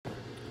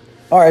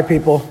All right,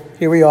 people,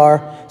 here we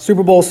are.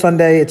 Super Bowl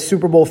Sunday. It's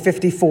Super Bowl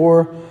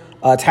 54.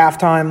 It's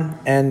halftime,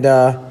 and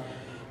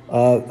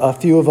a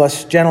few of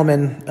us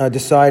gentlemen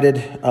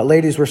decided,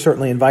 ladies were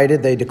certainly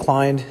invited. They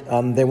declined.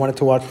 They wanted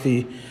to watch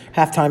the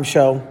halftime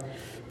show.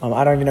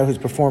 I don't even know who's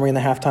performing in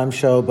the halftime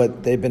show,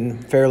 but they've been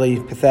fairly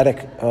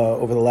pathetic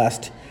over the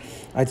last,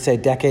 I'd say,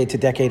 decade to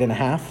decade and a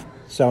half.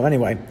 So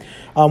anyway,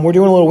 we're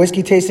doing a little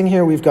whiskey tasting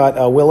here. We've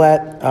got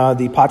Willett,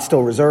 the Pot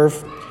Still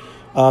Reserve.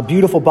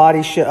 Beautiful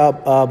bottle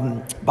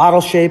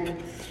shape.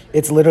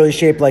 It's literally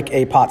shaped like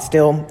a pot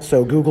still.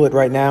 So Google it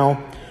right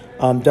now.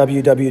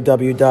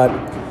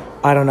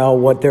 www. I don't know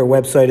what their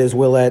website is,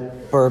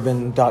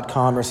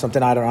 WillettBourbon.com or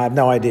something. I don't know. I have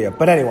no idea.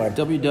 But anyway.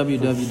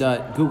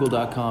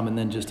 www.google.com and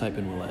then just type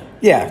in Willett.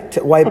 Yeah.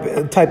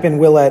 Type in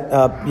Willett,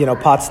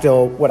 pot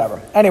still,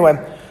 whatever.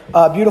 Anyway,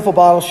 beautiful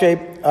bottle shape.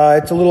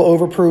 It's a little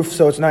overproof,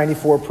 so it's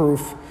 94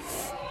 proof.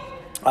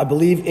 I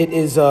believe it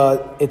is,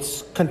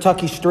 it's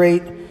Kentucky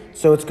straight.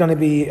 So it's going to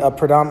be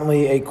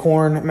predominantly a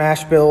corn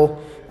mash bill,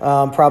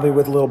 probably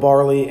with a little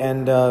barley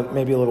and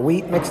maybe a little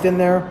wheat mixed in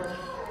there.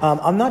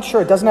 I'm not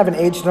sure. It doesn't have an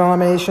age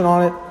denomination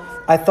on it.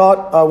 I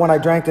thought when I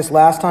drank this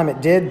last time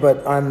it did,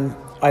 but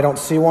I don't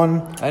see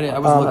one. I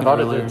was looking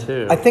earlier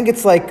too. I think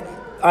it's like,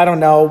 I don't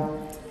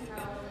know,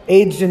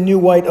 aged in new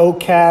white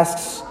oak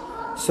casks.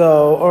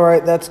 So, all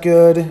right, that's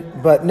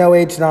good, but no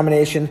age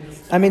denomination.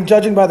 I mean,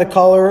 judging by the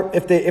color,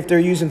 if they're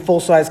using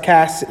full-size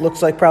casks, it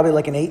looks like probably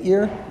like an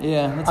 8-year.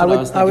 Yeah, that's what I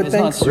was thinking. I would it's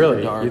think. Not super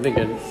Really? dark. You're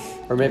thinking,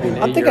 or maybe an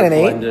 8-year I'm thinking an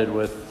 8. blended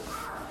with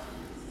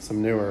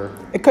some newer.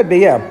 It could be,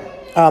 yeah.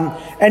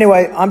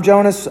 Anyway, I'm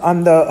Jonas.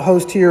 I'm the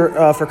host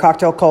here for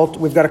Cocktail Cult.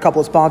 We've got a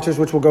couple of sponsors,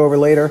 which we'll go over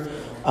later.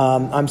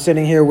 I'm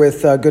sitting here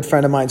with a good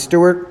friend of mine,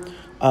 Stuart,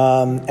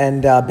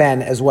 and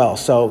Ben as well.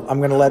 So I'm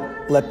going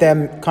to let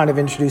them kind of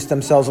introduce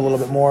themselves a little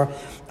bit more.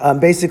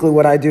 Basically,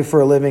 what I do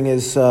for a living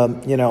is,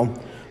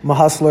 I'm a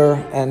hustler,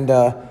 and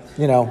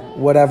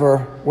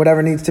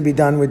whatever needs to be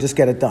done, we just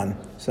get it done.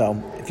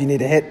 So if you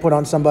need a hit put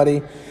on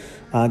somebody,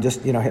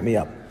 just hit me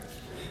up.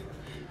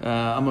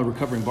 I'm a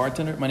recovering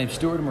bartender. My name's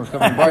Stuart. I'm a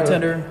recovering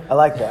bartender. I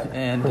like that.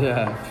 And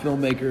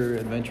filmmaker,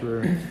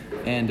 adventurer,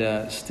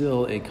 and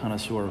still a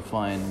connoisseur of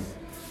find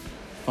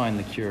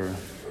the cure.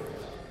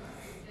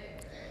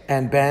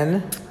 And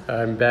Ben?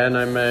 I'm Ben.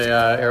 I'm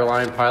a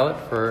airline pilot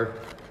for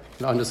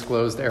an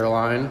undisclosed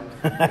airline.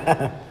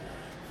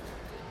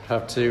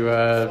 Have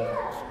to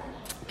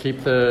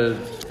keep the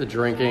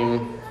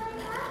drinking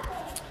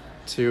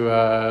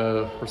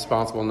to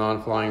responsible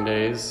non-flying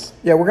days.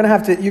 Yeah, you're gonna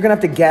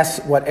have to guess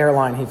what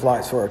airline he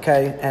flies for,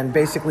 okay? And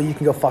basically, you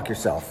can go fuck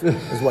yourself.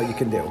 Is what you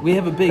can do. We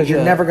have a big. Because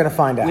you're never gonna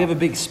find out. We have a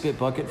big spit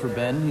bucket for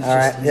Ben. He's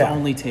He's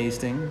only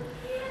tasting.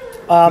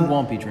 He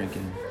won't be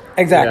drinking.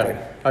 Exactly.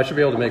 Yeah, I should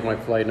be able to make my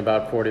flight in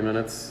about 40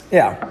 minutes.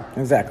 Yeah,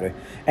 exactly.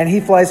 And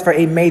he flies for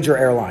a major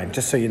airline,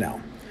 just so you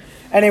know.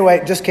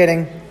 Anyway, just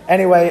kidding.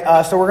 Anyway,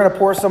 so we're gonna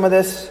pour some of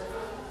this.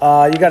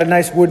 You got a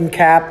nice wooden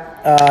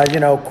cap,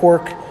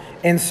 cork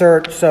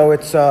insert, so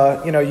it's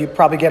you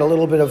probably get a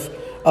little bit of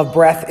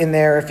breath in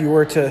there if you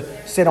were to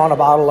sit on a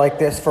bottle like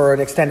this for an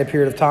extended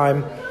period of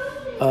time.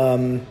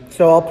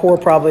 So I'll pour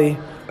probably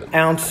an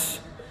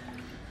ounce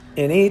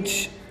in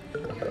each.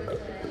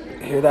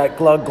 Hear that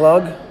glug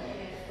glug?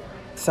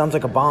 Sounds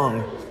like a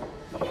bong.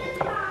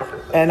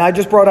 And I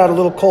just brought out a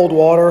little cold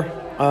water.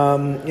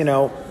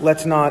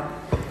 Let's not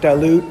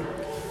dilute.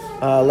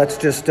 Let's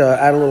just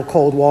add a little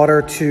cold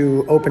water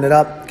to open it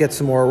up, get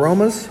some more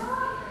aromas.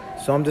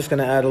 So I'm just going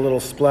to add a little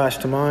splash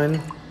to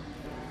mine.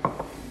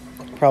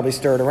 Probably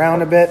stir it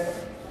around a bit.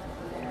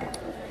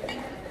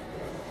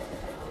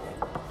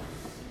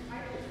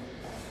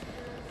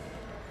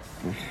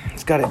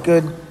 It's got a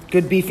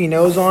good beefy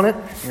nose on it.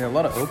 Yeah, a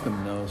lot of oak in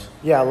the nose.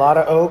 Yeah, a lot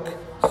of oak.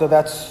 So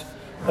that's,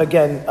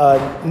 again,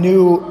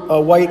 new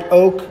white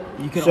oak.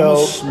 You can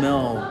almost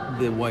smell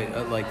the white,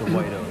 like the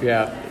white oak.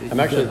 Yeah, I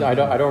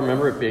don't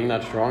remember it being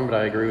that strong, but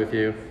I agree with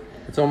you.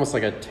 It's almost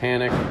like a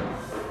tannic,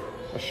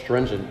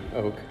 astringent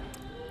oak.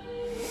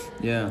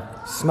 Yeah.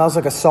 Smells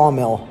like a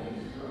sawmill.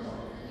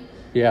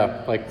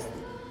 Yeah, like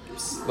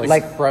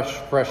fresh,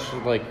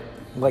 like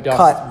dust,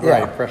 cut, yeah.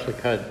 Right, freshly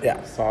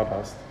cut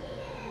sawdust.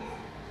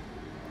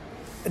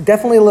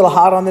 Definitely a little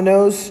hot on the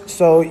nose,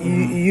 so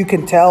you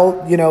can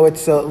tell,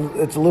 it's a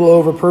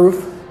little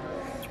overproof.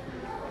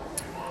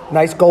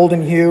 Nice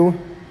golden hue,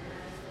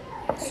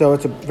 so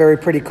it's a very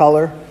pretty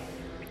color.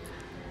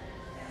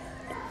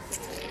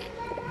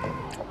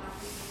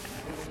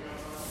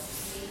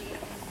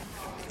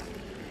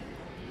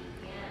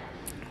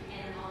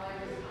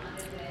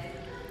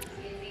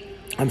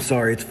 I'm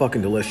sorry, it's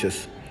fucking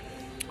delicious.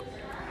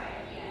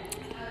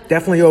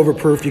 Definitely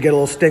overproof. You get a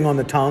little sting on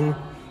the tongue.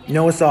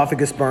 No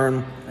esophagus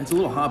burn. It's a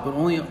little hot, but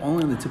only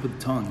on the tip of the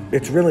tongue.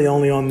 It's really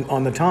only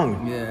on the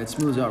tongue. Yeah, it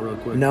smooths out real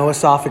quick. No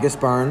esophagus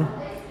burn.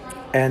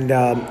 And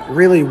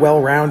really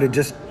well-rounded.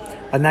 Just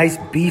a nice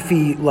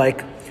beefy,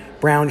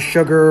 brown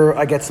sugar.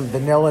 I get some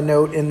vanilla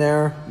note in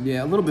there.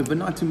 Yeah, a little bit, but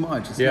not too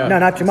much. No,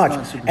 not too much.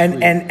 Not super and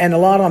sweet. and a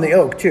lot on the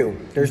oak too.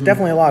 There's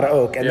definitely a lot of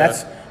oak, and Yeah.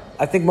 that's,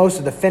 I think most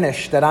of the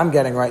finish that I'm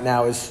getting right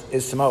now is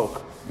some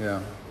oak. Yeah.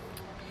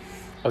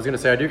 I was gonna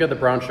say I do get the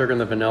brown sugar and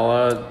the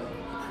vanilla,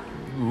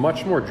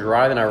 much more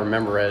dry than I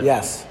remember it.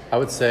 Yes. I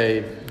would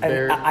say.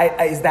 And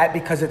is that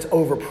because it's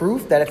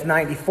overproof, that it's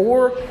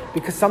 94?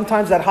 Because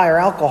sometimes that higher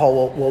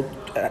alcohol will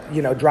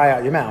dry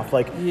out your mouth.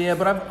 Like, Yeah,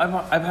 but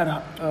I've had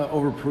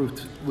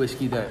overproofed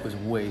whiskey that was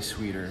way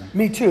sweeter.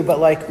 me too, but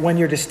like when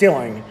you're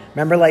distilling,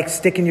 remember like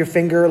sticking your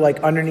finger like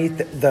underneath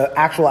the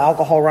actual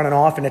alcohol running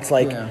off, and it's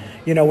like,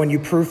 when you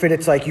proof it,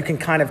 it's like you can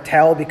kind of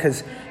tell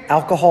because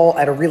alcohol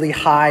at a really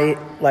high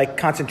like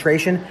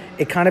concentration,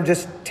 it kind of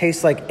just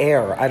tastes like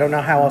air. I don't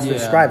know how else to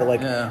describe it.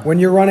 Like when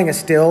you're running a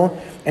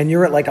still and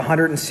you're at like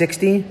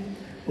 160,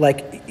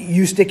 like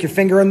you stick your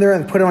finger in there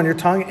and put it on your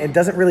tongue, it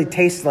doesn't really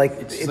taste like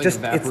it just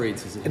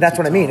evaporates. That's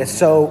what I mean. It's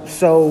so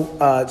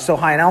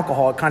high in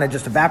alcohol, it kind of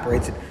just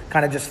evaporates. It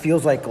kind of just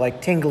feels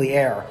like tingly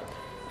air.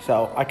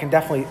 So I can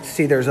definitely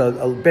see there's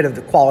a bit of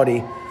the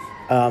quality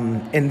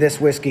in this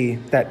whiskey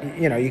that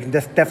you can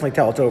definitely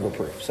tell it's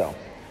overproof. So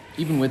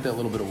even with that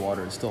little bit of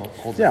water, it still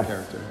holds that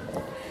character.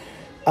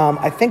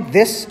 I think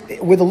this,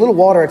 with a little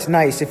water, it's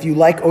nice. If you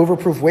like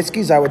overproof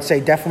whiskeys, I would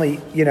say definitely,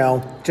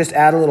 just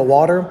add a little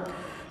water.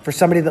 For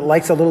somebody that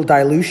likes a little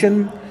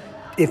dilution,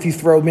 if you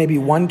throw maybe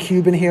 1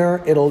 cube in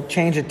here, it'll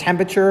change the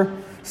temperature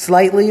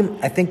slightly.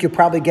 I think you'll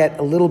probably get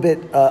a little bit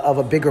of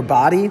a bigger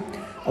body,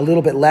 a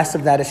little bit less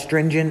of that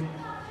astringent,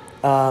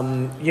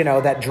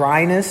 that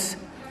dryness.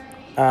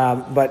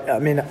 But, I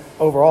mean,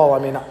 overall,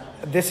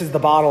 this is the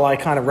bottle I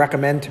kind of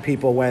recommend to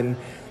people when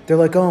they're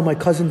like, oh, my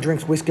cousin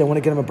drinks whiskey. I want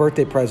to get him a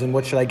birthday present.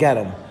 What should I get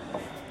him?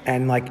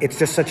 And, like, it's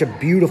just such a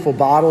beautiful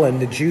bottle, and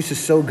the juice is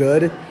so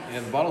good. Yeah,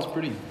 the bottle's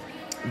pretty.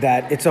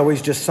 That it's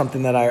always just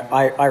something that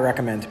I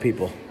recommend to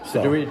people.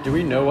 So do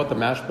we know what the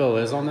mash bill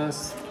is on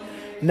this?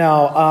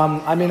 No,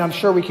 I'm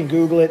sure we can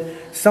Google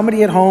it.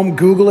 Somebody at home,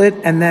 Google it,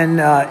 and then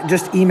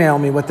just email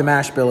me what the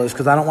mash bill is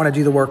because I don't want to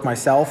do the work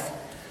myself.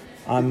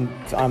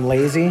 I'm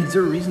lazy. Is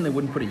there a reason they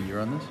wouldn't put a year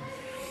on this?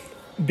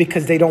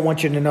 Because they don't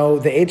want you to know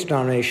the age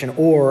denomination,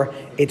 or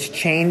it's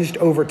changed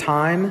over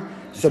time.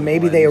 So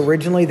maybe they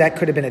originally, that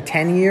could have been a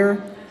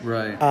 10-year.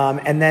 Right.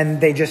 And then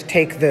they just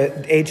take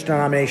the age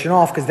denomination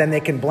off because then they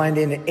can blend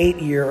in an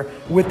 8-year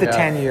with the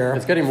 10-year.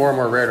 It's getting more and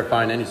more rare to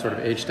find any sort of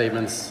age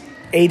statements.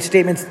 Age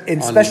statements,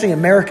 especially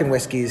American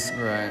whiskeys,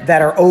 right,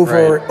 that are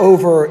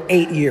over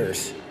 8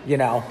 years.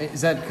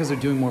 Is that because they're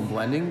doing more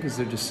blending? Because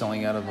they're just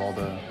selling out of all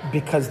the...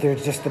 Because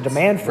there's just the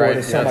demand for it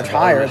is so much it's a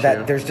higher issue.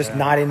 that there's just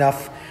not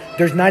enough.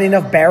 There's not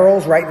enough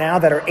barrels right now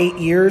that are 8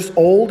 years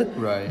old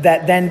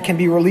that then can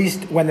be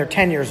released when they're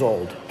 10 years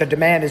old. The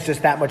demand is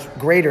just that much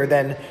greater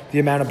than the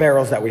amount of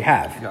barrels that we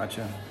have.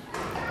 Gotcha.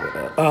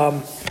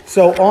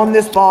 So on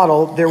this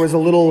bottle, there was a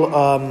little,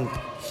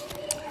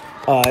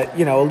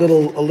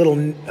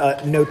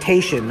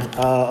 notation,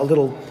 a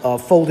little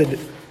folded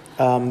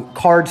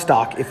card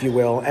stock, if you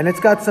will, and it's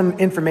got some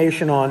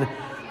information on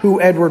who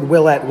Edward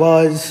Willett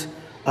was.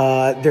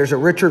 There's a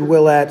Richard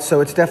Willett,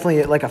 so it's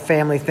definitely like a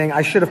family thing.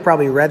 I should have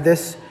probably read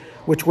this,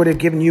 which would have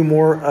given you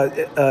more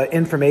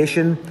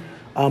information,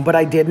 but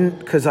I didn't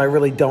because I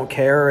really don't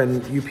care,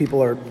 and you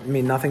people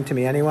mean nothing to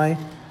me anyway,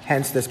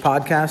 hence this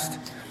podcast.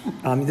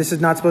 This is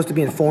not supposed to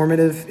be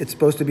informative. It's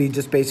supposed to be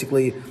just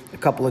basically a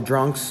couple of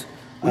drunks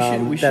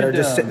that are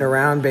just sitting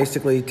around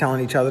basically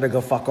telling each other to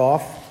go fuck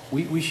off.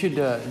 We should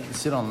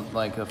sit on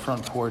like a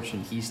front porch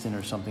in Easton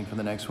or something for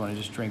the next one and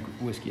just drink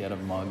whiskey out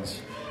of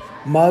mugs,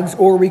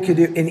 or we could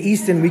do in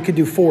Easton. We could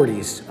do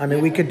 40s.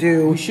 We could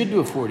do. We should do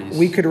a 40s.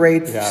 We could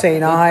rate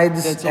St.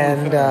 Ides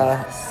and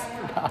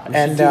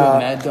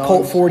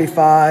Colt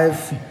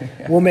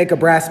 45. We'll make a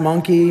brass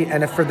monkey,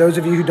 and for those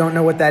of you who don't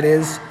know what that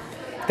is,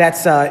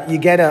 that's you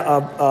get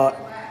a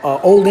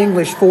Old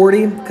English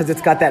 40 because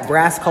it's got that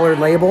brass colored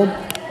label,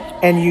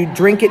 and you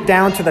drink it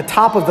down to the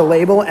top of the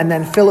label and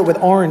then fill it with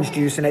orange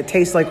juice, and it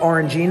tastes like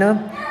Orangina.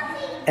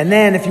 And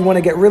then if you want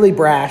to get really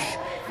brash,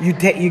 you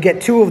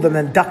get 2 of them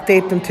and duct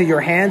tape them to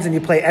your hands, and you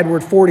play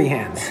Edward 40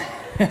 hands.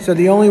 So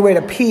the only way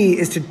to pee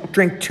is to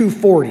drink 2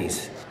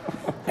 40s.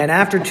 And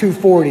after 2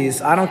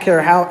 40s, I don't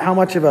care how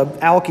much of a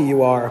alky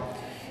you are,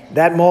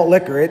 that malt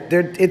liquor,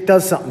 it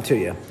does something to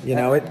you.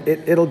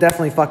 It'll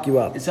definitely fuck you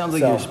up. It sounds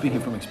like you're speaking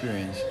from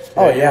experience.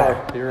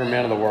 You're a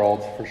man of the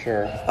world, for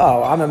sure.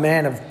 Oh, I'm a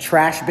man of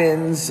trash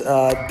bins,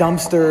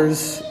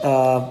 dumpsters,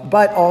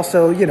 but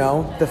also,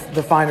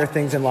 the finer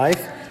things in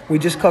life. We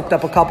just cooked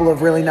up a couple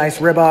of really nice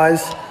ribeyes.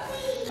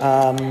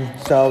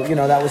 So,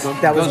 that was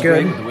good. Goes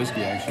great with the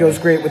whiskey, actually. Goes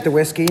great with the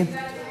whiskey.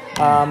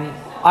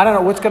 I don't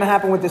know what's going to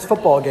happen with this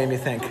football game, you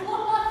think?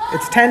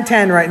 It's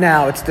 10-10 right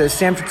now. It's the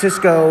San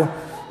Francisco,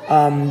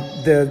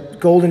 the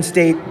Golden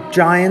State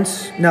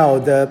Giants. No,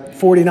 the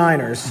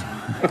 49ers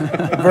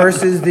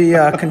versus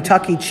the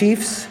Kentucky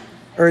Chiefs.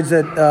 Or is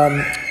it,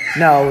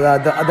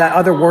 that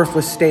other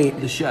worthless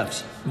state. The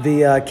Chefs.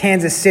 The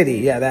Kansas City.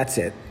 Yeah, that's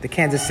it. The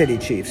Kansas City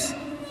Chiefs.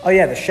 Oh,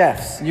 yeah, the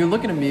Chefs. You're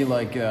looking at me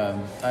like I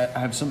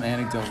have some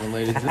anecdote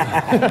related to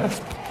that.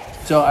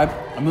 So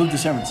I moved to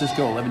San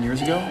Francisco 11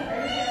 years ago,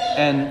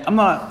 and I'm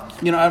not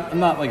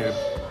like a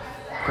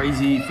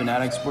crazy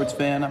fanatic sports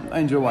fan. I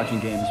enjoy watching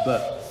games,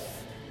 but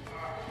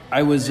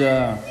I was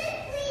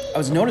I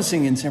was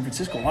noticing in San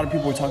Francisco, a lot of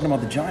people were talking about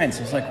the Giants.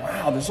 I was like,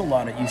 wow, there's a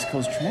lot of East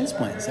Coast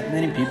transplants. That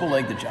many people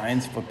like the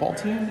Giants football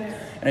team?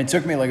 And it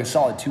took me like a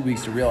solid 2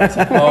 weeks to realize,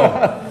 like, oh,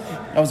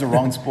 that was the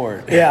wrong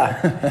sport.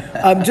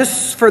 Yeah.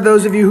 Just for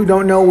those of you who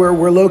don't know where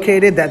we're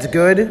located, that's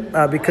good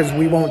because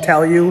we won't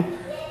tell you.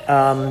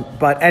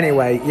 But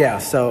anyway, yeah,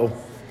 so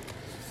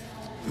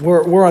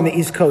we're on the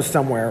East Coast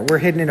somewhere. We're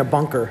hidden in a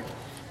bunker,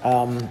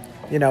 in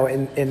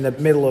the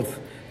middle of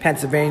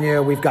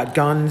Pennsylvania. We've got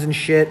guns and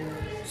shit.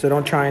 So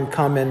don't try and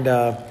come and,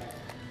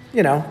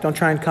 don't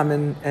try and come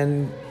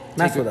and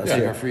mess with us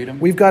here. Our freedom.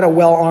 We've got a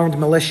well-armed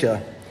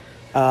militia,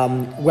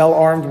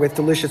 well-armed with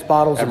delicious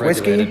bottles of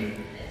whiskey. Regulated.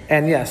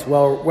 And yes,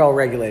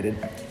 well-regulated.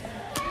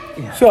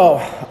 Yeah. So,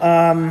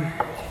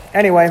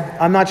 anyway,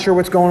 I'm not sure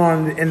what's going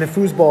on in the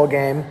foosball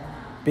game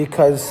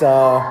because,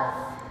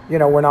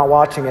 we're not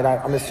watching it.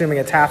 I'm assuming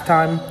it's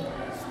halftime.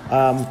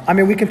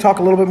 We can talk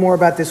a little bit more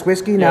about this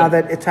whiskey now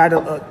that it's had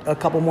a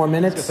couple more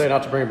minutes. Just say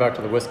not to bring it back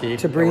to the whiskey.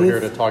 To breathe. We're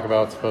here to talk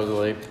about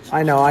supposedly.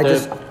 I know.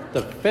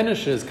 The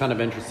finish is kind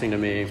of interesting to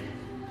me.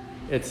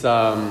 It's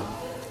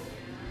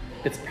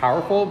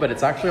powerful, but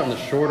it's actually on the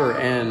shorter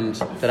end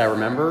that I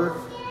remember,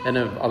 and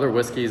of other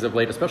whiskeys of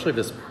late, especially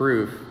this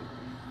proof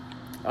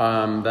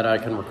that I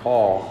can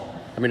recall.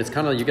 I mean, it's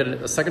kind of you get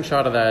a second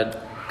shot of that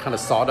kind of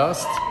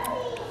sawdust,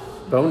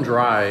 bone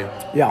dry.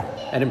 Yeah.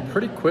 And it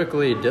pretty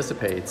quickly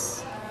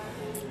dissipates.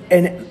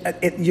 And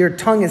your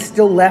tongue is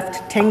still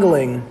left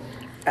tingling.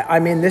 I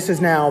mean, this is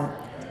now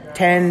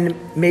 10,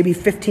 maybe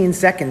 15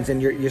 seconds,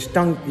 and your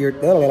stung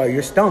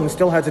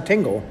still has a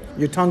tingle.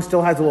 Your tongue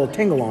still has a little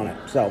tingle on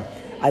it. So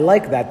I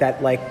like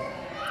that like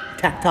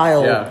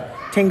tactile,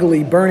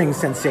 tingly, burning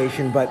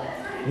sensation, but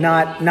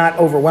not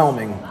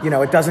overwhelming.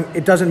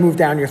 It doesn't move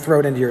down your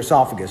throat into your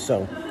esophagus.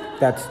 So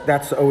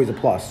that's always a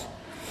plus.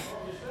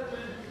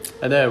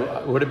 And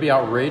then, would it be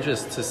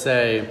outrageous to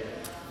say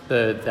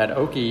that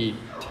oaky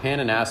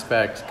tannin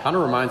aspect kind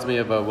of reminds me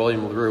of a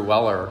William LaRue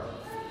Weller?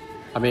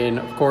 I mean,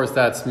 of course,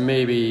 that's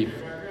maybe,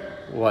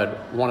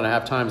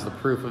 1.5 times the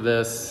proof of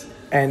this.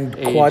 And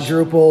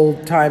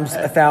quadruple times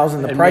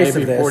 1,000 the price of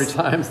this. And maybe 40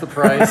 times the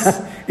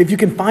price. If you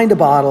can find a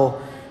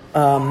bottle,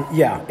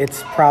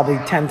 it's probably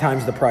 10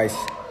 times the price.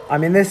 I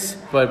mean, this...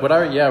 But what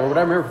I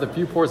remember for the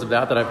few pours of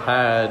that I've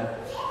had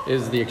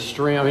is the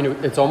extreme. I mean,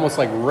 it's almost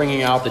like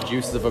wringing out the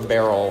juices of a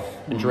barrel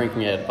and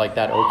drinking it, like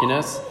that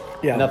oakiness.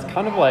 Yeah. And that's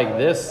kind of like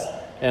this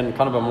in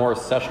kind of a more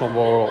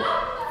sessionable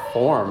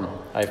form,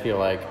 I feel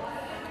like.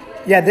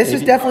 Yeah, this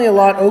is definitely a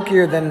lot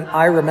oakier than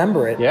I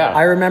remember it. Yeah.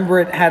 I remember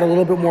it had a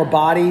little bit more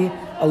body,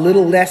 a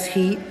little less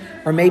heat,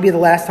 or maybe the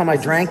last time I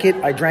drank it,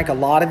 I drank a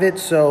lot of it,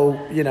 so,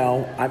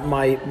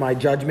 my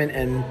judgment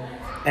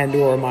and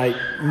or my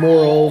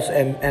morals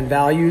and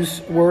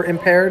values were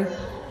impaired,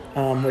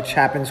 which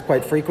happens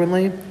quite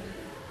frequently.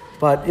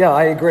 But, yeah,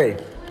 I agree.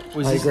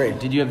 I agree.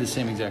 Did you have the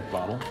same exact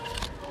bottle?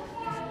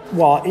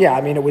 Well, yeah,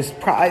 I mean, it was...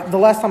 the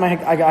last time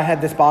I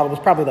had this bottle was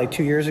probably like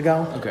 2 years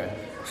ago. Okay.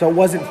 So it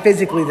wasn't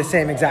physically the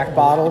same exact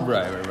bottle.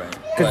 Right.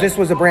 Because this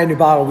was a brand new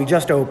bottle we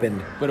just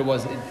opened. But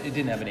it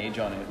didn't have an age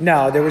on it.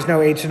 No, there was no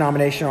age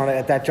denomination on it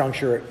at that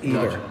juncture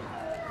either.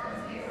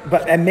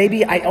 Gotcha. And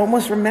maybe I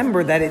almost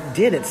remember that it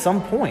did at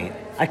some point.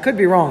 I could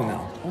be wrong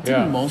though. Well,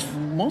 I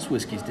think most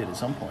whiskeys did at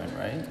some point,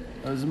 right?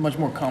 It was a much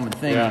more common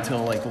thing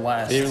until like the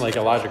last... Even like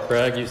Elijah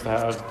Craig used to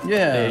have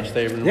age.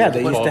 They used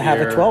to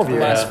have a 12 year.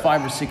 The last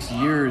 5 or 6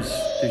 years,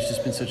 there's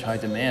just been such high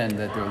demand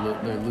that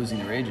they're losing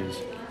their ages.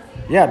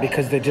 Yeah,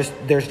 because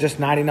there's just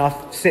not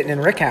enough sitting in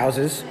rick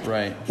houses.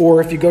 Right.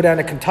 Or if you go down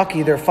to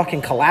Kentucky, they're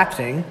fucking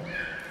collapsing.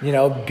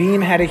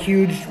 Beam had a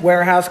huge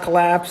warehouse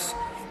collapse.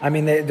 I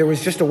mean, there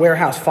was just a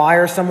warehouse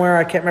fire somewhere.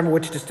 I can't remember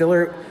which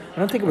distiller. I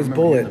don't think it was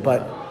Bullet,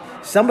 but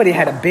somebody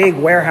had a big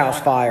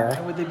warehouse fire.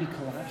 Why would they be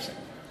collapsing?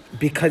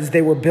 Because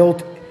they were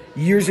built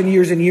years and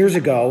years and years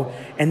ago,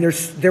 and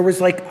there was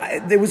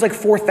like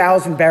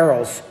 4,000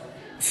 barrels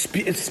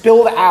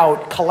spilled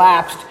out,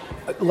 collapsed,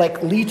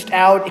 like leached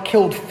out. It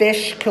killed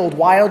fish, killed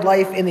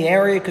wildlife in the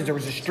area because there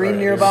was a stream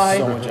nearby.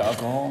 So much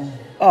alcohol.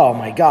 Oh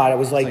my God! It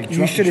was like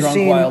you should have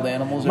seen. Wild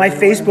animals my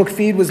everywhere. Facebook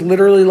feed was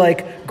literally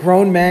like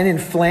grown men in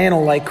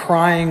flannel, like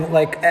crying,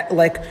 like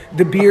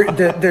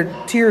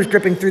the tears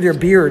dripping through their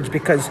beards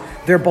because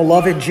their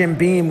beloved Jim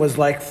Beam was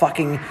like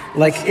fucking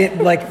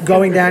like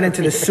going down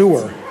into the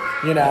sewer.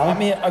 I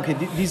mean, okay,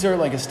 these are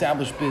like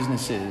established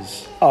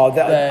businesses. Oh,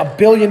 $1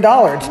 billion.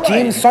 Right.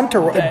 Beam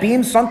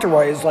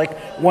Suntory is like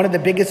one of the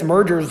biggest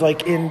mergers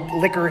like in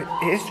liquor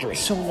history.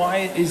 So why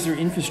is their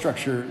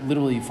infrastructure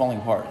literally falling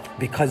apart?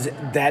 Because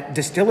that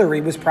distillery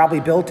was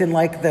probably built in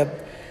like the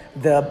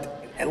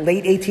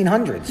late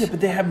 1800s. Yeah, but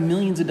they have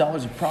millions of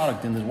dollars of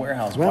product in this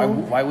warehouse. Well,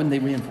 why wouldn't they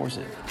reinforce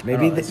it?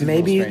 Maybe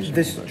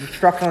this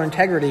structural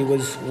integrity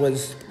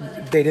was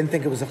they didn't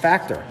think it was a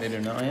factor. They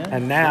didn't know, yeah.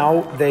 And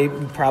now they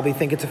probably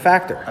think it's a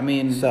factor. I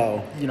mean,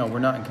 we're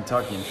not in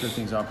Kentucky. I'm sure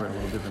things operate a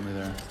little differently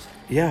there.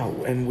 Yeah,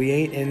 and we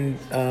ain't in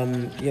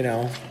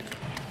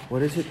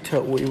what is it?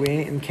 We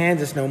ain't in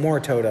Kansas no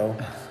more, Toto.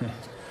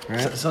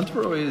 Right?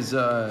 Suntory is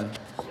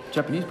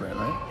Japanese brand,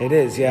 right? It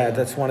is, yeah.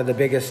 That's one of the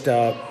biggest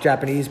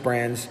Japanese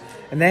brands,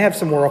 and they have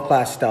some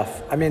world-class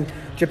stuff. I mean,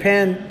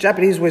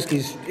 Japanese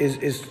whiskey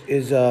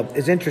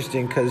is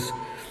interesting because,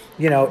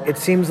 you know, it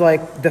seems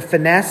like the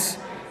finesse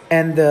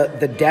and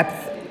the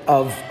depth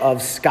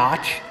of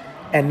Scotch,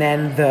 and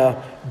then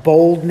the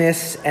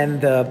boldness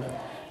and the,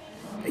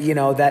 you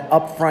know, that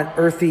upfront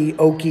earthy,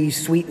 oaky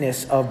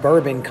sweetness of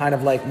bourbon kind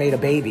of like made a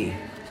baby,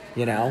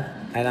 you know?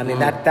 And I mean,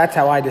 that's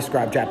how I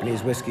describe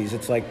Japanese whiskeys.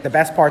 It's like the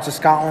best parts of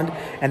Scotland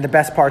and the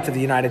best parts of the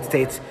United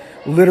States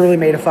literally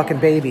made a fucking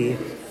baby,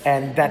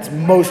 and that's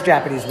most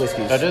Japanese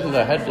whiskeys. I did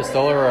the head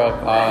distiller of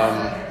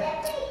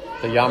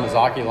the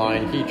Yamazaki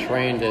line. He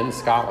trained in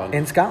Scotland.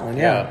 In Scotland,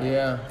 yeah.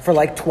 Yeah. For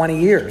like 20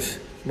 years.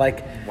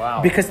 Like,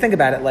 wow. Because think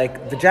about it,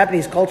 like the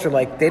Japanese culture,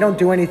 like they don't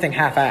do anything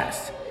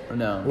half-assed.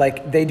 No.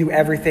 Like they do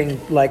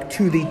everything like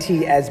to the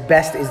T as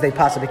best as they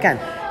possibly can.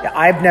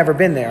 I've never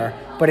been there,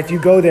 but if you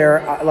go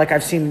there, like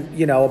I've seen,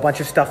 you know, a bunch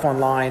of stuff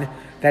online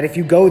that if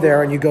you go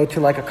there and you go to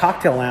like a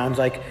cocktail lounge,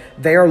 like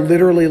they are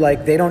literally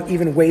like, they don't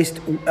even waste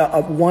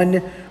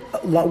one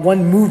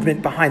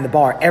movement behind the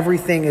bar.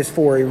 Everything is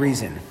for a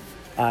reason.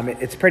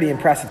 It's pretty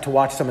impressive to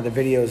watch some of the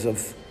videos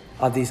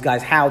of these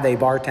guys, how they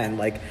bartend.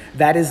 Like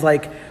that is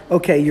like,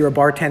 okay, you're a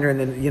bartender in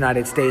the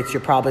United States,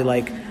 you're probably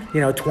like, you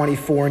know,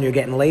 24 and you're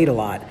getting laid a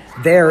lot.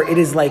 There, it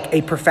is like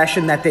a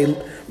profession that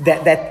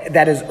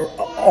is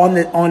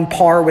on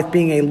par with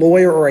being a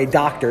lawyer or a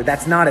doctor.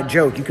 That's not a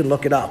joke. You can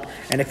look it up.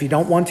 And if you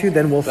don't want to,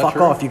 then we'll fuck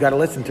off. You got to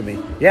listen to me.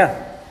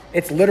 Yeah,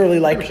 it's literally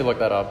like. We should look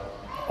that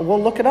up.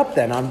 We'll look it up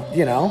then.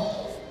 You know.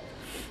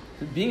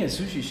 Being a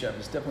sushi chef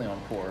is definitely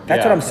on pour.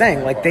 That's what I'm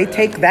saying. Like they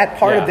take that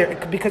part of their,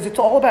 because it's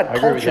all about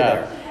culture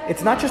there.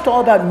 It's not just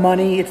all about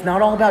money. It's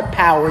not all about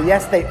power.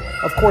 Yes,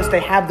 of course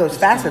they have those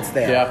facets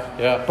there.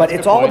 Yeah. But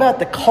it's all about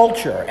the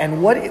culture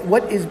and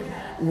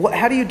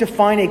how do you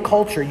define a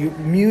culture?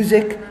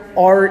 Music,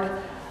 art,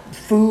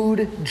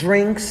 food,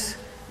 drinks.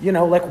 You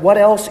know, like what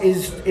else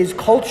is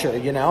culture?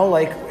 You know,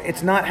 like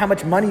it's not how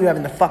much money you have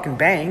in the fucking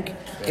bank.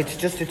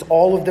 It's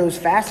all of those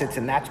facets,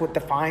 and that's what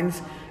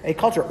defines a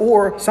culture.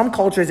 Or some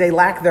cultures, a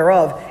lack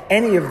thereof,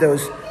 any of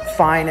those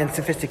fine and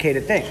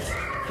sophisticated things.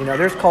 You know,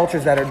 there's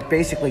cultures that are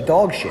basically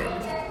dog shit.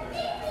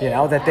 You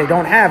know, that they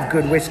don't have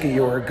good whiskey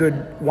or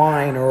good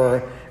wine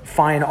or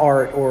fine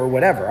art or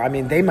whatever. I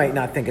mean, they might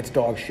not think it's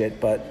dog shit,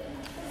 but.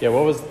 Yeah,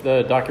 what was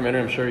the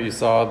documentary? I'm sure you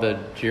saw, the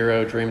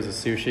Jiro Dreams of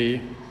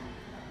Sushi.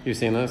 You've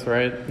seen this,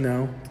 right?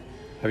 No.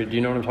 Do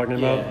you know what I'm talking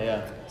about?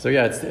 Yeah. So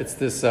yeah, it's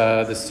this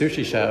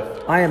sushi chef.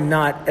 I am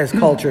not as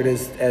cultured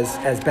as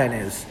Ben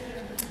is,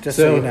 just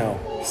so you know.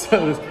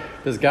 So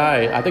this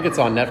guy, I think it's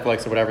on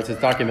Netflix or whatever. It's his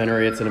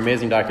documentary. It's an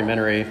amazing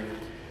documentary.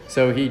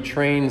 So he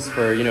trains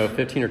for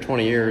 15 or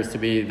 20 years to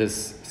be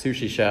this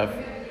sushi chef.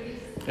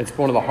 It's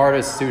one of the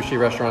hardest sushi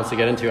restaurants to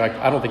get into.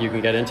 I don't think you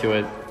can get into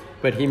it,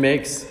 but he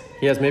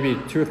has maybe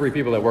 2 or 3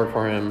 people that work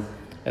for him.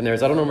 And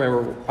there's, I don't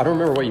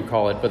remember what you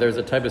call it, but there's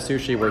a type of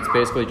sushi where it's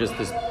basically just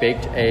this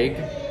baked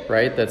egg,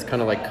 right? That's kind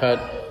of like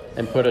cut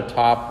and put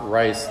atop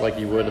rice like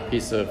you would a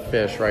piece of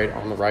fish, right,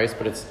 on the rice,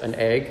 but it's an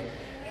egg.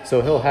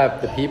 So he'll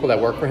have the people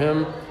that work for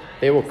him,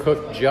 they will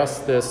cook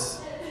just this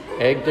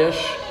egg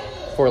dish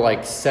for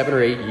like 7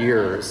 or 8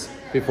 years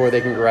before they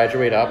can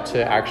graduate up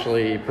to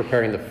actually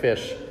preparing the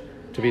fish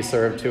to be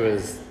served to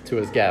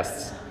his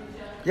guests.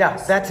 Yeah,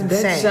 that's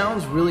insane. That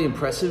sounds really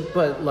impressive,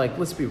 but like,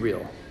 let's be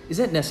real. Is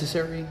that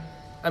necessary?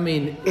 I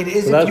mean, it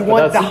is if you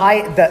want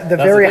the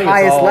very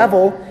highest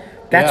level.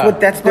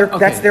 That's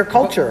their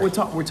culture.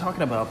 We're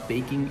talking about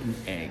baking an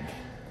egg,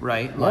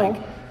 right?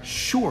 Like,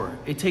 sure,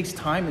 it takes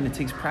time and it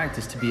takes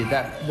practice to be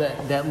at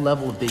that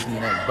level of baking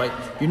an egg. But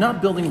you're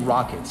not building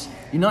rockets.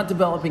 You're not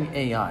developing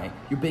AI.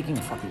 You're baking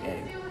a fucking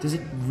egg. Does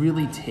it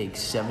really take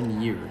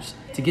 7 years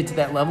to get to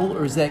that level,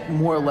 or is that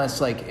more or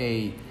less like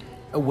a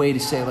way to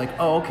say like,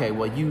 oh, okay,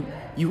 well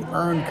you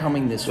earned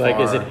coming this far. Like,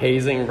 is it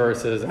hazing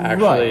versus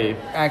actually? Right.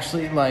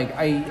 Actually, like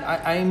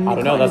I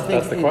don't know.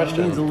 That's the question.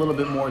 It leans a little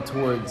bit more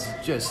towards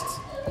just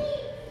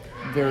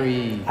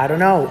very. I don't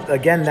know.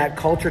 Again, that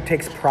culture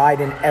takes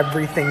pride in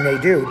everything they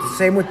do. It's the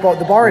same with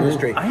the bar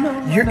industry. I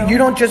know. You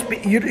don't just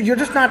you're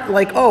just not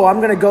like, oh,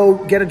 I'm gonna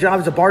go get a job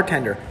as a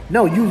bartender.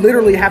 No, you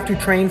literally have to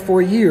train for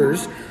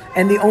years.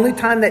 And the only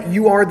time that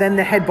you are then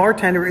the head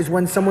bartender is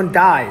when someone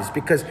dies,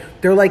 because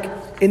they're like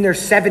in their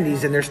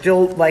 70s and they're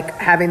still like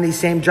having these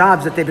same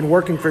jobs that they've been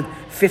working for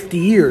 50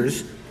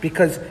 years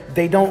because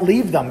they don't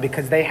leave them,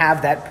 because they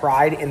have that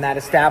pride in that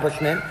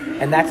establishment,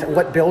 and that's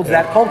what builds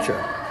that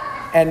culture.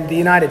 And the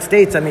United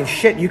States, I mean,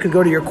 shit, you could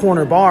go to your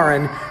corner bar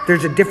and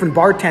there's a different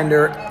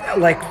bartender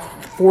like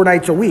 4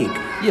 nights a week.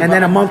 Yeah, and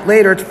then a month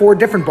later it's 4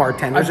 different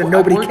bartenders and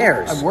nobody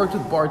cares. I've worked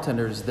with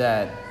bartenders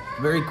that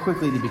very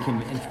quickly they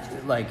became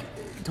like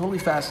totally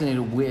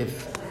fascinated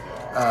with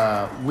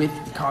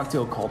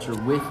cocktail culture,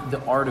 with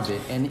the art of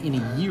it, and in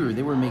a year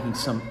they were making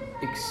some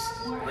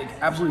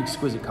absolutely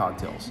exquisite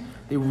cocktails.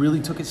 They really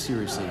took it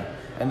seriously,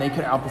 and they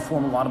could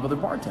outperform a lot of other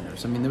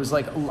bartenders. I mean, there was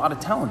like a lot of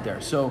talent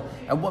there. So,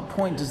 at what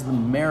point is the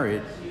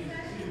merit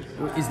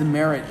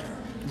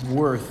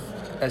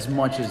worth as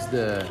much as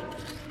the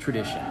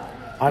tradition?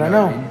 I don't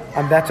know.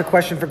 That's a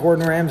question for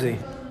Gordon Ramsay.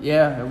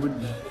 Yeah, it would.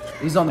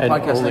 He's on the And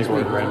podcast only next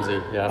week. Gordon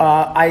Ramsay,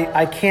 yeah.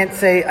 I can't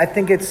say. I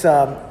think it's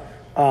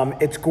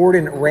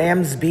Gordon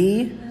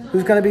Ramsby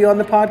who's going to be on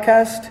the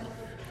podcast,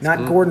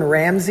 not Gordon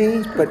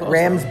Ramsay, but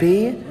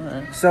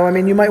Ramsby. Right. So I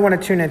mean, you might want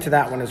to tune into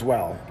that one as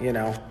well. You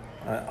know,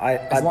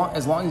 As long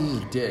as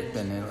he's a dick,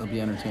 then it'll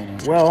be entertaining.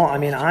 well, I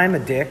mean, I'm a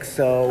dick,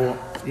 so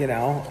you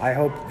know, I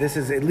hope this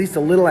is at least a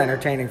little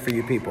entertaining for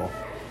you people.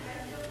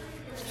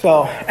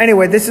 So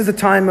anyway, this is the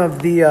time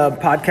of the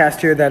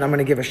podcast here that I'm going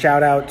to give a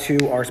shout out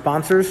to our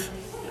sponsors.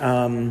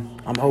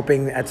 I'm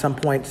hoping at some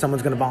point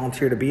someone's going to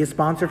volunteer to be a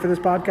sponsor for this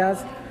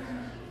podcast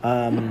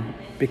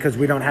because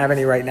we don't have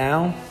any right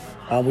now.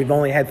 We've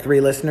only had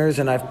 3 listeners,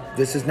 and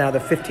this is now the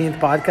 15th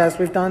podcast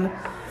we've done.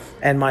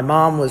 And my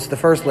mom was the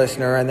first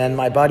listener, and then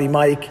my buddy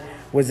Mike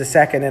was the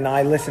second, and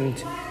I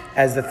listened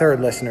as the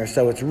 3rd listener.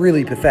 So it's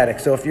really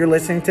pathetic. So if you're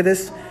listening to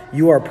this,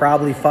 you are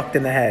probably fucked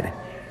in the head.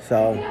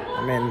 So,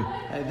 I mean,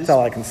 that's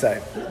all I can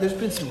say. There's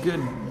been some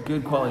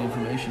good quality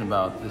information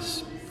about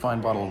this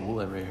fine bottle of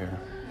Willet right here.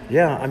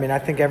 Yeah, I mean, I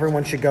think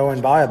everyone should go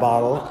and buy a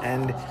bottle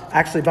and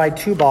actually buy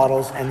 2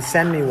 bottles and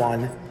send me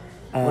one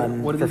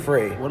for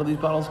free. What do these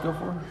bottles go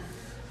for?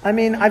 I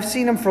mean, I've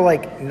seen them for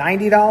like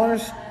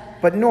 $90,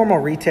 but normal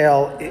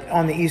retail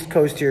on the East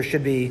Coast here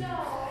should be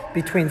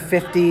between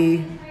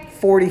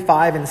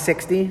 45 and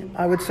 60,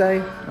 I would say.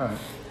 All right.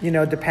 You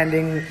know,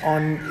 depending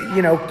on,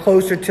 you know,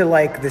 closer to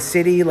like the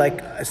city,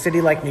 like a city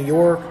like New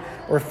York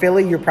or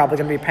Philly, you're probably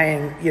going to be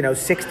paying, you know,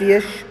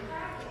 60-ish.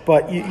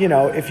 But, you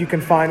know, if you can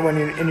find one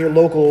in your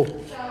local,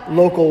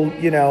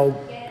 you know,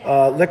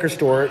 liquor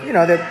store, you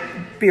know, that'd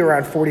be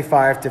around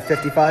 45 to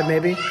 55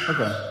 maybe.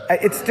 Okay.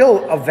 It's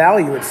still a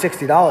value at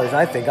 $60,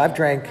 I think. I've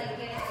drank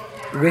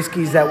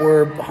whiskeys that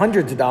were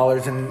hundreds of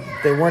dollars and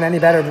they weren't any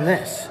better than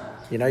this.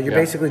 You know, you're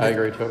basically I just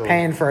agree totally.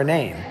 paying for a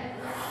name.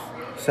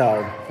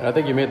 So, And I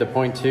think you made the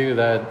point, too,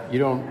 that you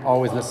don't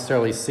always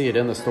necessarily see it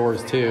in the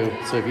stores, too.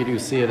 So if you do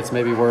see it, it's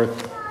maybe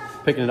worth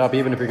picking it up,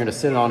 even if you're going to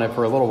sit on it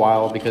for a little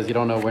while, because you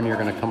don't know when you're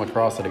going to come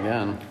across it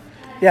again.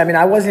 yeah, I mean,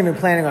 I wasn't even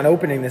planning on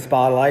opening this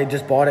bottle. I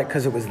just bought it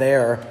because it was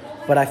there.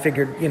 But I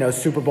figured, you know,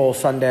 Super Bowl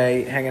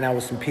Sunday, hanging out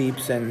with some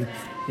peeps and,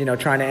 you know,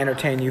 trying to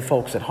entertain you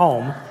folks at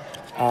home.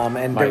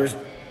 And Mike.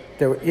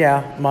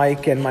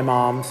 Mike and my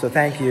mom. So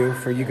thank you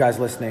for you guys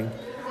listening.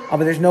 But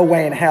there's no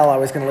way in hell I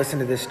was going to listen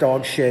to this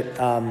dog shit,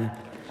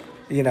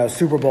 you know,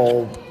 Super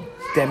Bowl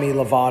Demi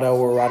Lovato,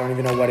 or I don't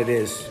even know what it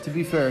is. To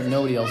be fair,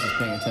 nobody else is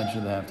paying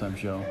attention to the halftime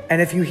show.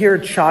 And if you hear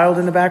a child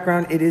in the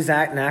background, it is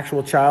an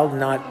actual child,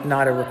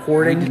 not a We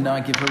recording. did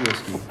not give her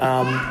whiskey.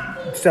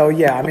 So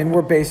yeah, I mean,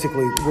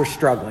 we're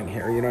struggling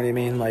here. You know what I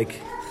mean?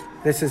 Like,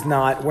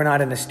 we're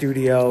not in a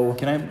studio.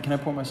 Can I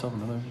pour myself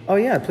another? Oh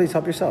yeah, please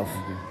help yourself.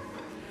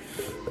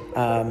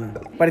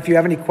 But if you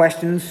have any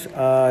questions,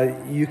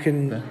 you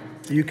can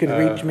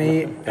reach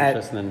me Finish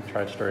this and then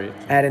try it straight.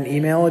 at an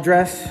email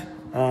address.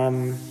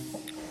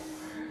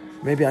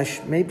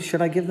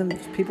 Should I give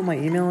people my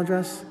email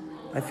address?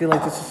 I feel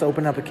like this is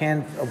opening up a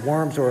can of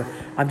worms, or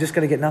I'm just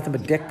gonna get nothing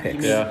but dick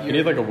pics. Yeah, you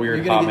need like a weird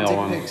You're gonna get Hotmail dick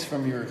one. pics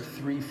from your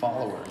 3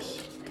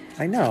 followers.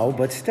 I know,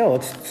 but still,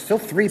 it's still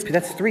 3.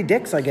 That's 3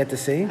 dicks I get to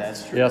see.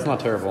 That's true. Yeah, it's not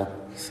terrible.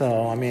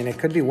 So I mean, it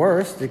could be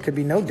worse. It could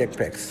be no dick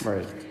pics.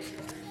 Right.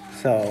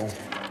 So,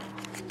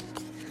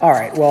 all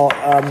right. Well,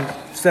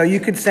 so you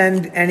could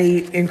send any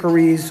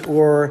inquiries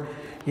or,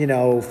 you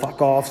know,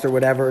 fuck offs or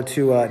whatever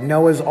to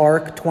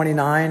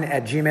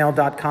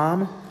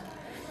noahsark29@gmail.com.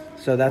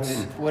 So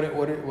that's What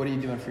are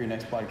you doing for your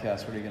next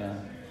podcast?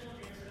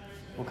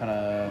 What kind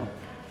of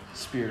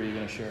spirit are you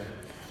gonna share?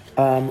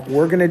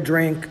 we're gonna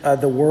drink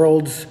the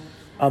world's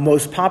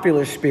most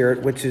popular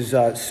spirit, which is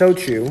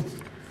soju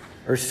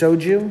or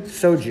soju.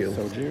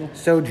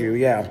 Soju,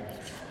 yeah.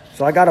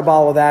 So I got a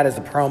bottle of that as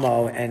a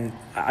promo, and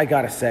I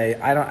gotta say,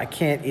 I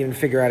can't even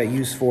figure out a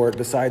use for it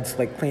besides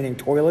like cleaning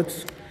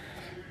toilets.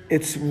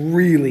 It's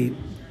really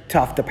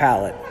tough to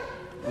palate.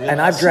 Really?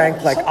 And I've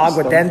drank like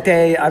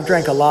aguardente. I've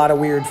drank a lot of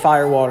weird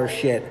firewater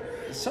shit.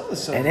 Some of the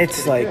stuff And is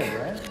it's pretty like- good,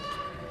 right?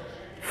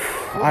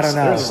 I don't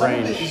know. Some of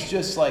it range. is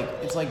just like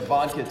it's like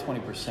vodka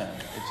 20%.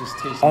 It just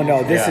tastes. Oh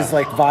no, this Yeah. is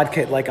like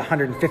vodka at like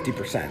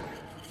 150%.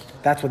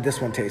 That's what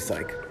this one tastes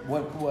like.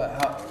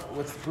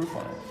 What's the proof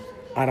on it?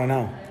 I don't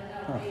know.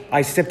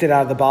 I sipped it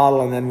out of the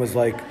bottle and then was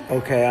like,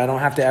 okay, I don't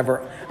have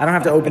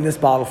to open this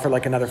bottle for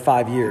like another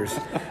 5 years.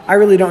 I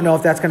really don't know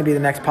if that's going to be the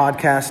next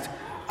podcast.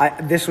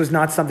 This was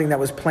not something that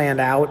was planned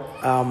out.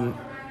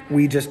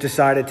 We just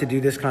decided to do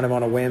this kind of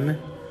on a whim.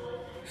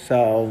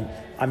 So,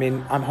 I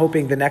mean, I'm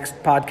hoping the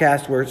next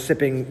podcast we're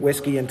sipping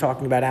whiskey and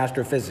talking about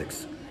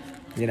astrophysics,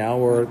 you know,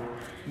 or,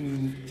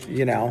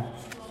 you know,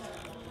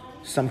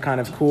 some kind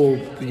of cool,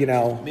 you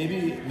know.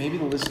 Maybe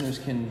the listeners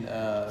can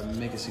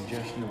make a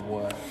suggestion of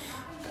what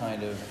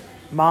kind of.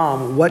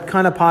 Mom, what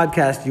kind of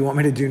podcast do you want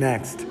me to do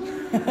next?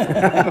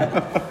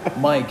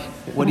 Mike,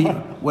 what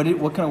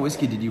kind of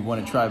whiskey did you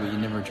want to try but you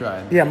never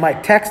tried? Yeah,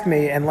 Mike, text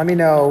me and let me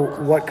know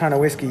what kind of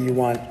whiskey you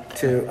want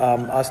to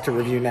us to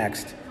review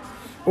next.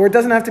 Or it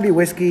doesn't have to be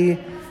whiskey.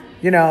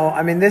 You know,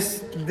 I mean,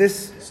 this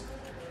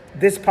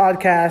this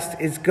podcast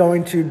is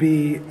going to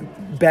be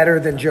better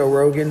than Joe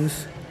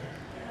Rogan's.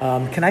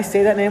 Can I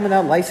say that name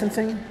without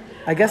licensing?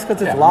 I guess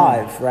because it's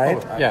live, right?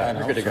 Yeah,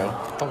 you're good to go.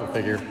 I'll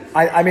figure.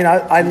 I mean,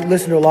 I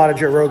listen to a lot of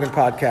Joe Rogan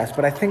podcasts,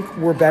 but I think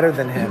we're better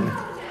than him.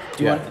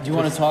 Do you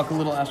want to talk a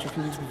little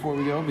astrophysics before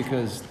we go?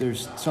 Because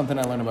there's something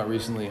I learned about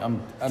recently.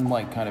 I'm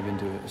like kind of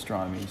into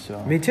astronomy,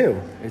 so Me too.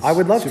 it's I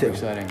would love super to.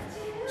 exciting.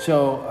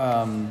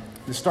 So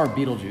the star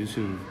Betelgeuse,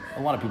 who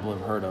a lot of people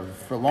have heard of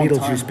for a long time.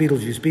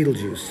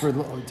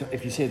 Beetlejuice.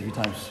 If you say it 3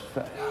 times,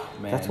 oh,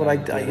 man, That's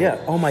what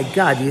yeah. Oh my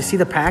God. Do you see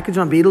the package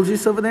on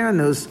Beetlejuice over there and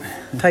those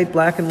tight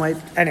black and white?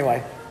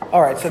 Anyway.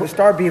 All right. So the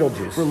star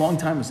Beetlejuice. For a long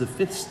time, it was the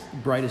 5th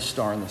brightest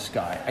star in the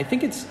sky. I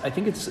think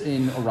it's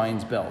in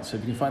Orion's belt. So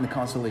if you can find the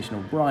constellation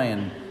of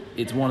Orion,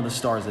 it's one of the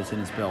stars that's in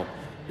its belt.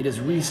 It has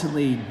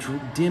recently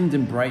dimmed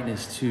in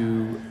brightness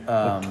to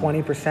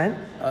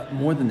 20%?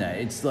 more than that.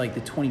 It's like the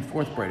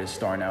 24th brightest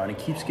star now, and it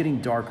keeps getting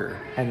darker.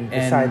 And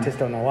the scientists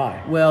don't know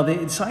why. Well,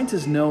 the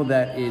scientists know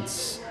that it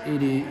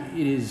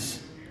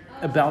is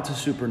about to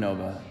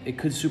supernova. It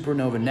could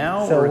supernova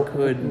now, So or it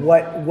could.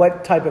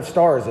 what type of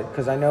star is it?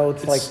 Because I know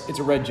it's like It's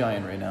a red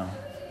giant right now.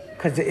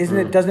 because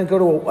doesn't it go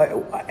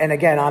to and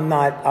again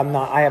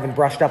I haven't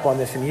brushed up on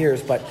this in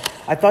years, but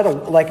I thought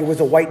it was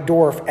a white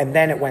dwarf and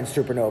then it went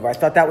supernova. I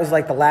thought that was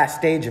like the last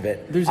stage of it.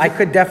 I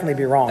could definitely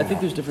be wrong. I think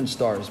there's different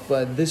stars,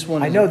 but this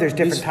one. I know there's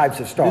different types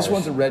of stars. This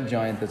one's a red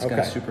giant that's going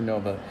to Okay.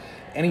 supernova.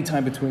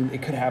 Anytime between,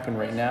 it could happen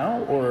right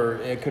now, or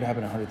it could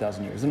happen in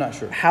 100,000 years. I'm not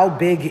sure. How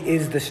big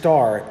is the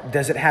star?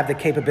 Does it have the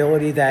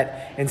capability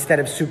that instead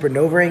of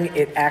supernovaing,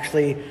 it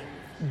actually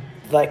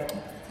like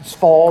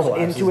falls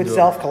Collapses into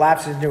itself,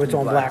 collapses into its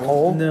own black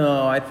hole?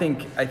 No, I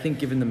think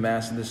given the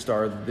mass of the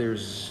star,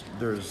 there's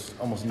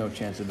almost no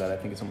chance of that. I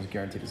think it's almost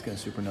guaranteed it's going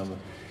to supernova.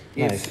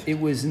 Nice. If it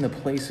was in the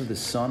place of the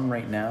sun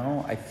right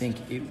now, I think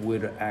it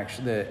would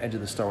actually, the edge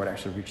of the star would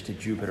actually reach to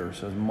Jupiter.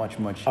 So it's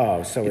much.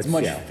 Oh, so it's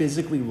much yeah.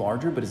 physically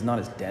larger, but it's not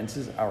as dense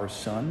as our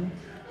sun.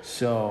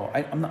 So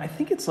I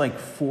think it's like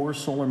 4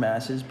 solar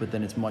masses, but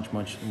then it's much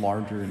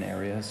larger in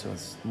area, so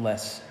it's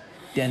less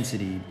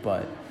density.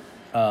 But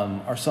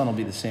our sun will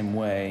be the same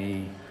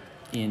way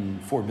in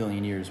 4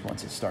 billion years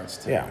once it starts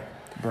to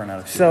burn out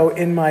of fuel. So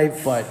in my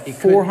But it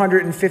could-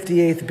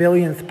 458th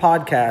billionth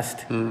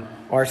podcast,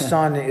 our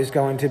sun is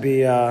going to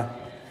be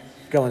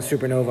going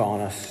supernova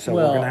on us. So we're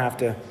Well, going to have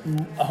to.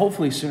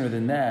 hopefully sooner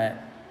than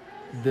that,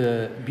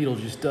 the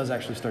Betelgeuse does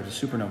actually start to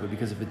supernova,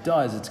 because if it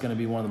does, it's going to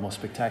be one of the most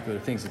spectacular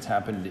things that's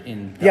happened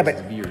in Yeah,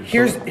 thousands but of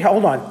years.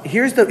 hold on.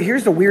 Here's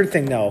the weird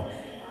thing though.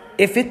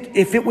 If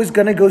it was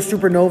going to go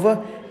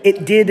supernova,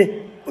 it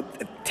did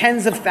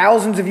tens of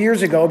thousands of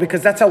years ago,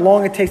 because that's how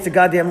long it takes the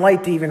goddamn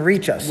light to even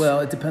reach us.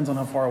 Well, it depends on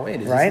how far away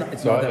it is. Right?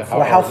 It's not that So far.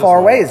 Well, how far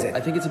away is it? I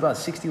think it's about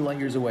 60 light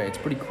years away. It's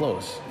pretty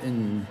close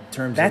in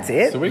terms That's of...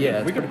 it? So we Yeah, could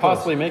it's we could pretty close.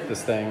 possibly make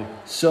this thing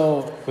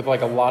So, with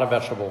like a lot of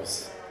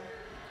vegetables,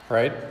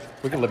 right?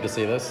 We could live to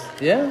see this.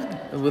 yeah,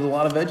 with a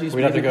lot of veggies.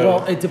 We'd have to maybe. go-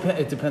 Well, it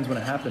depends when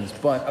it happens.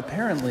 But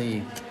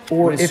apparently,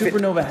 Or when a if it-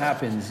 supernova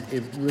happens,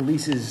 it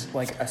releases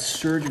like a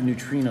surge of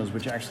neutrinos,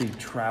 which actually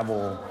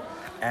travel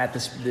at the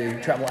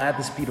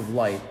speed of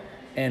light.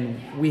 And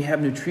we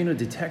have neutrino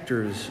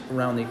detectors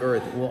around the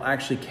Earth.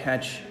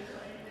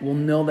 We'll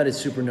know that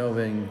it's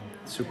supernovaing.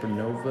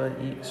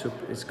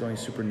 It's going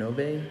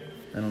supernovae.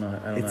 I don't know.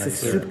 It's how to a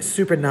say it.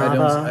 supernova.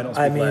 I don't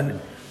speak Latin.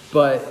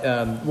 But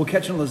we'll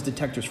catch on those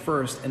detectors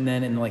first, and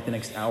then in like the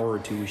next hour or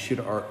two,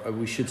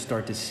 we should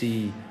start to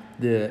see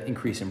the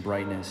increase in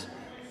brightness.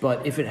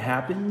 But if it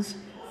happens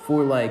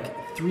for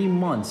like 3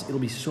 months, it'll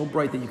be so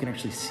bright that you can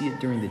actually see it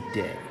during the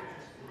day.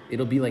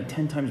 It'll be like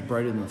 10 times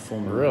brighter than the full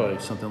moon, Really? or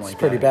something like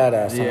pretty that.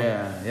 badass, huh?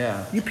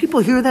 Yeah. You people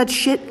hear that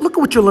shit? Look at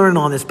what you're learning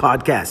on this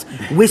podcast.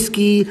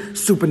 Whiskey,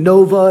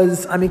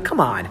 supernovas. I mean, come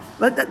on.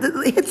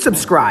 Hit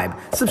subscribe.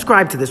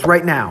 Subscribe to this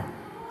right now.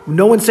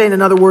 No one's saying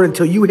another word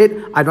until you hit.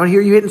 I don't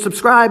hear you hitting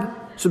subscribe.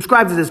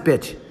 Subscribe to this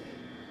bitch.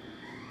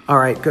 All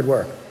right, good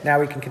work. Now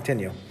we can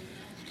continue.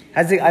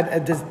 Had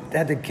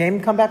the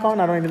game come back on?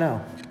 I don't even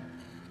know.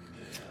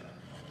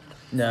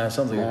 Nah, it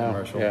sounds like a Wow.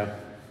 commercial. Yeah.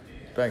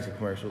 Back to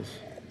commercials.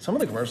 Some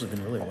of the commercials have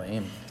been really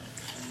lame.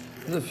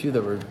 There's a few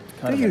that were kind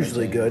They're of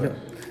usually entertaining, good.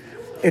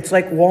 It's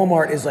like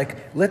Walmart is like,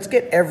 let's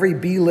get every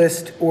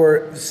B-list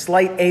or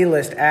slight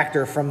A-list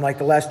actor from like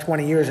the last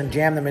 20 years and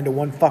jam them into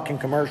one fucking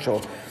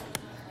commercial.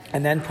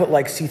 And then put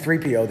like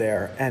C-3PO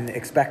there and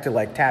expect to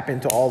like tap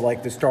into all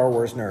like the Star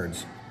Wars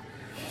nerds.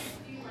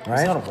 but- Right?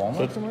 It's not a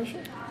Walmart commercial?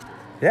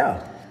 Yeah.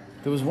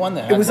 There was one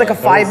that had It was like a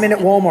there was- 5-minute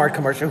Walmart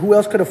commercial. Who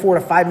else could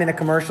afford a 5-minute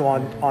commercial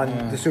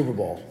on the Super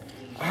Bowl?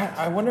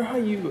 I wonder how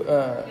you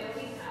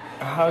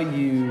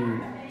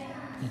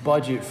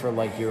budget for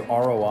like your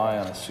ROI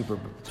on a Super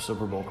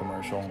Bowl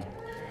commercial.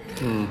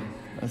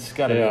 It's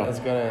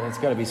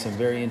gotta be some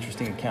very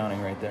interesting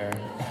accounting right there.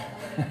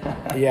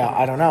 Yeah,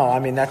 I don't know. I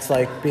mean, that's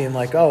like being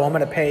like, oh, I'm going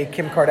to pay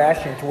Kim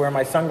Kardashian to wear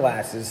my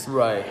sunglasses.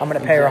 Right. I'm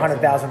going to pay her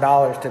Exactly.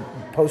 $100,000 to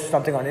post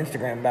something on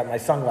Instagram about my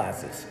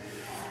sunglasses.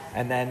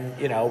 And then,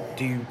 you know,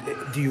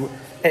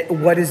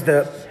 what is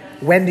the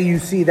when do you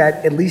see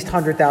that at least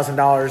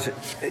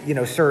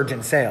 $100,000, surge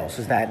in sales?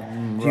 Is that,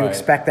 do you Right.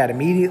 expect that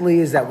immediately?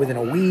 Is that within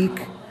a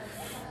week?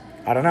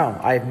 I don't know.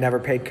 I've never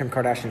paid Kim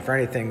Kardashian for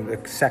anything. The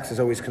sex is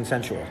always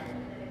consensual.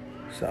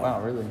 So,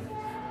 Wow, really?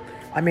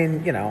 I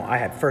mean, I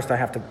have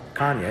to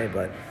Kanye,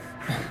 but,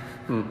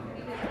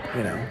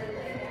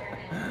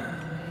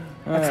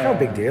 that's no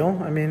big deal.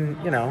 I mean,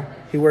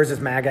 he wears his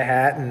MAGA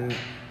hat and,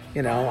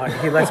 he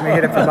lets me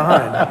hit it from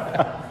behind.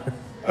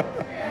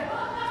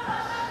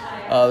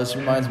 This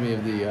reminds me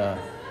of the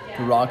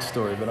Rock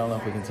story, but I don't know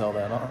if we can tell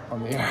that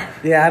on the air.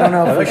 Yeah, I don't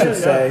know if we should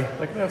say.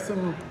 I could have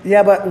some.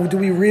 Yeah, but do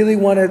we really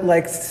want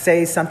to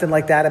say something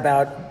like that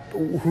about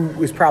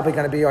who is probably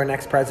going to be our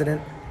next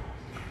president?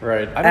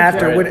 Right.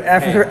 After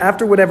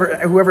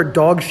whoever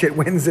dog shit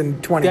wins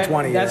in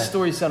 2020. That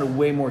story sounded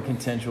way more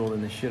contentious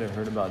than the shit I've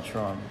heard about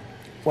Trump.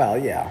 Well,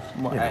 yeah.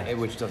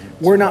 Which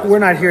doesn't. We're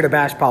not here to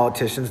bash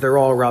politicians. They're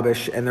all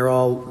rubbish and they're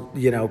all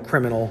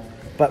criminal.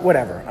 But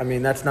whatever. I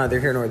mean, that's neither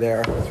here nor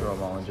there. Throw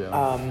them all in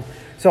jail.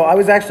 So I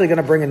was actually going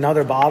to bring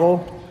another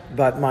bottle,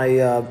 but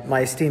my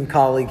esteemed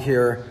colleague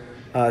here,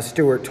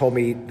 Stuart, told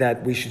me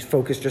that we should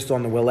focus just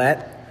on the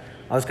Willette.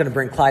 I was going to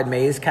bring Clyde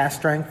Mays Cast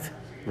Strength.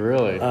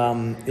 Really?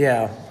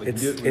 Yeah, we can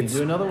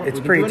do another one. It's We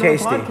can pretty do another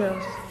tasty.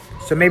 podcast.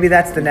 So maybe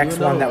that's the next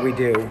one that we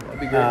do. That'd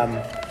be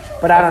great.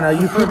 But I don't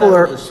know.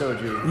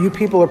 Soju. You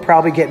people are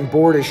probably getting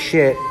bored as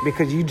shit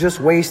because you just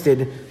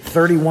wasted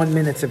 31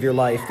 minutes of your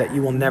life that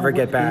you will never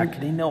get back.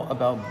 They know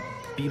about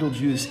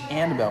Beetlejuice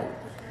and about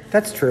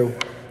That's true.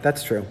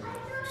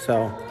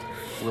 So,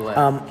 Willette.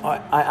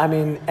 I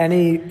mean,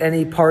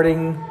 any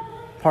parting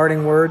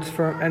words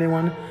for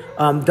anyone?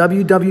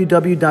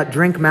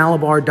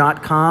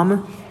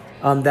 www.drinkmalabar.com.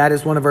 That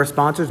is one of our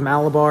sponsors.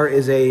 Malabar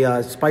is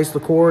a spiced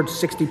liqueur. It's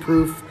 60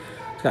 proof.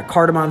 It's got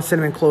cardamom,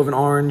 cinnamon, clove, and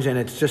orange, and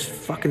it's just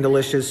fucking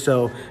delicious.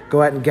 So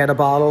go out and get a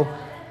bottle.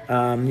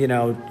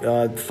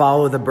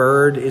 Follow the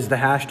bird is the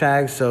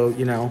hashtag. So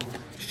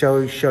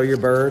show your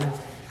bird.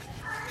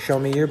 Show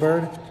me your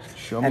bird.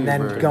 And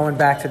then going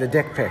back to the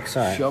dick pics.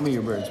 All right. Show me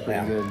your bird's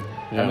pretty good.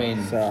 Yeah. I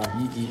mean, So-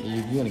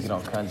 you're gonna get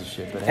all kinds of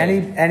shit. But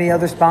hey, Any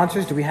other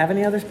sponsors? Do we have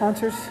any other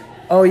sponsors?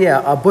 Oh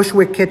yeah,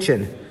 Bushwick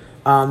Kitchen.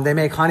 They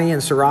make honey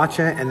and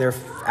sriracha, and they're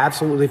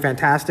absolutely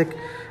fantastic.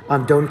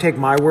 Don't take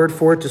my word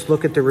for it. Just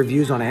look at the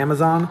reviews on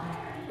Amazon,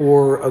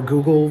 or a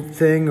Google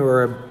thing,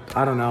 or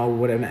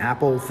an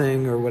Apple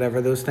thing, or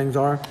whatever those things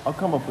are. I'll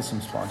come up with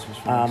some sponsors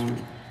for next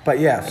week. But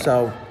yeah,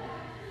 so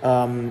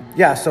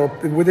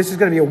this is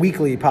going to be a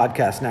weekly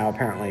podcast now,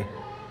 apparently.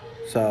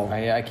 So,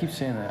 I keep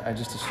saying that. I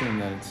just assume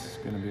that it's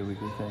gonna be a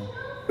weekly thing.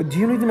 do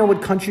you even know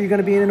what country you're going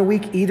to be in a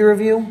week? Either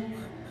of you?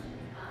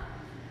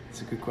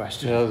 It's a good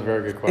question. Yeah, that was a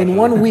very good question. In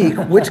 1 week,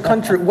 what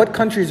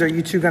countries are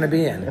you two going to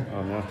be in?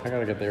 Oh no, I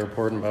gotta get the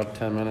airport in about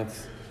 10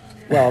 minutes.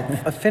 Well,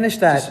 finish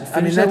that. Just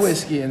finish that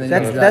whiskey and then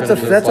you that's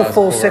finish this a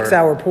full last pour. 6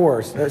 hour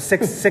pour,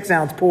 6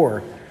 ounce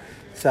pour.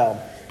 So,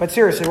 but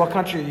seriously, what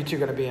country are you two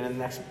going to be in the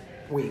next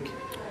week?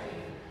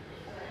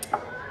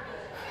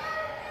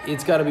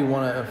 It's got to be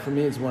for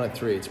me, it's one of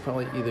three. It's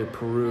probably either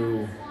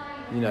Peru,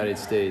 United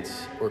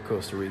States, or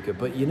Costa Rica.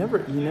 But you never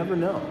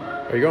know.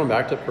 Are you going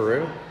back to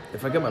Peru?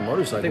 If I got my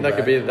motorcycle, I think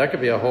that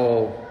could be a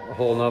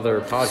whole nother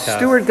podcast.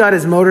 Stuart got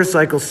his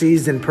motorcycle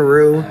seized in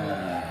Peru I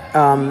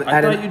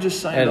at thought an you just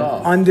signed and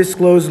off.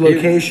 undisclosed He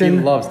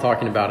location. loves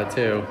talking about it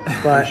too.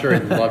 But- I'm sure he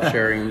loves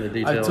sharing the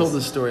details. I've told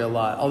this story a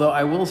lot. Although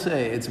I will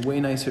say it's way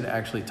nicer to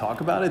actually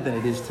talk about it than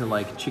it is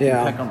to chicken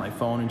Yeah. peck on my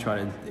phone and try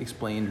to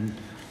explain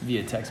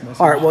via text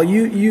message. All right, well,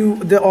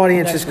 the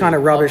audience is Next kind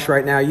of week. rubbish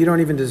right now. You don't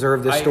even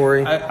deserve this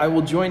story. I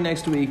will join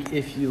next week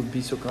if you'll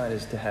be so kind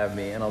as to have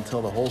me, and I'll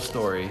tell the whole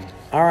story.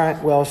 All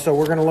right, well, so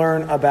we're going to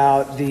learn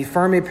about the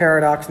Fermi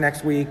Paradox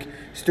next week,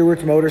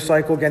 Stuart's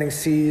motorcycle getting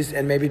seized,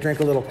 and maybe drink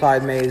a little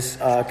Clyde Mays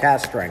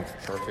Cast Strength.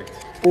 Perfect.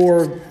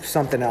 Or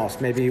something else.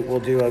 Maybe we'll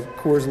do a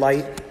Coors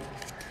Light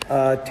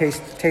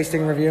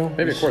tasting review.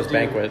 Maybe a course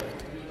banquet.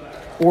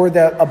 Or a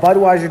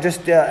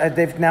Budweiser,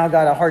 they've now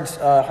got a hard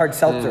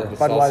seltzer, the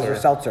Budweiser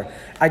seltzer.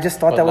 I just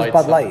thought that was Bud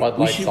Bud Light Light. Bud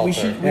We Light should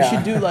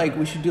seltzer. do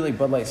like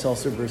Bud Light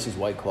Seltzer versus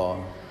White Claw.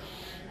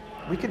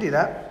 We could do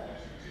that.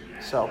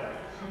 So,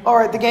 all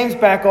right, the game's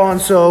back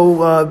on,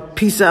 so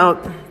peace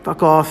out.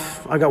 Fuck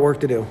off. I got work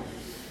to do.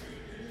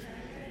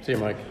 See you,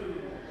 Mike.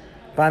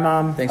 Bye,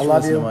 Mom. Thanks I for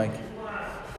love listening, you. Mike.